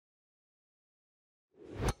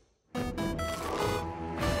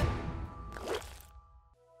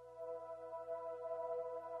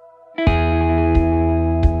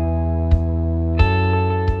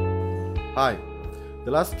The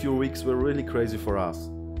last few weeks were really crazy for us.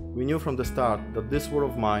 We knew from the start that this War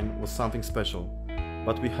of Mine was something special,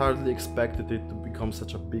 but we hardly expected it to become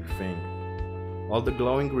such a big thing. All the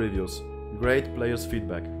glowing reviews, great players'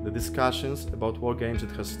 feedback, the discussions about what games it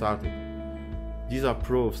has started. These are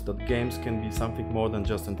proofs that games can be something more than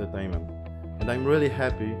just entertainment, and I'm really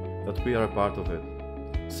happy that we are a part of it.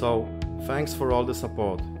 So, thanks for all the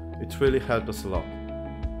support, it really helped us a lot.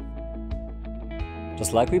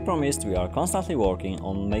 Just like we promised, we are constantly working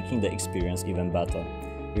on making the experience even better.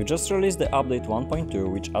 We just released the update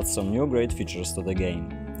 1.2, which adds some new great features to the game.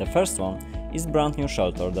 The first one is brand new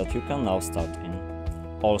shelter that you can now start in.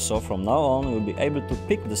 Also, from now on you'll be able to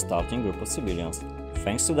pick the starting group of civilians.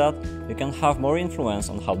 Thanks to that, you can have more influence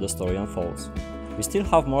on how the story unfolds. We still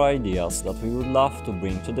have more ideas that we would love to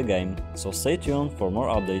bring to the game, so stay tuned for more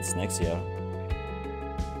updates next year.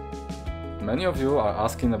 Many of you are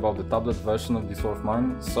asking about the tablet version of this War of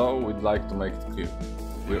Mine, so we'd like to make it clear.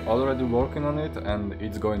 We're already working on it and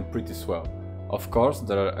it's going pretty swell. Of course,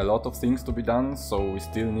 there are a lot of things to be done, so we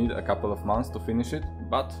still need a couple of months to finish it,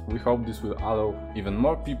 but we hope this will allow even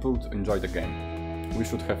more people to enjoy the game. We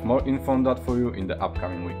should have more info on that for you in the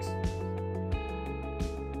upcoming weeks.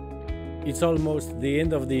 It's almost the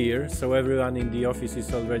end of the year, so everyone in the office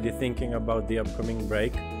is already thinking about the upcoming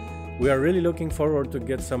break. We are really looking forward to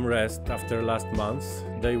get some rest after last months.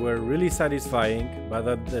 They were really satisfying, but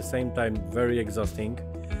at the same time very exhausting.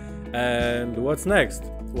 And what's next?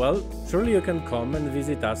 Well, surely you can come and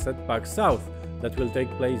visit us at PAX South, that will take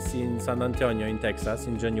place in San Antonio in Texas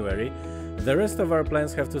in January. The rest of our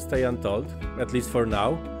plans have to stay untold, at least for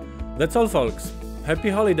now. That's all folks. Happy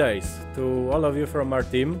holidays to all of you from our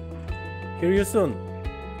team. Hear you soon.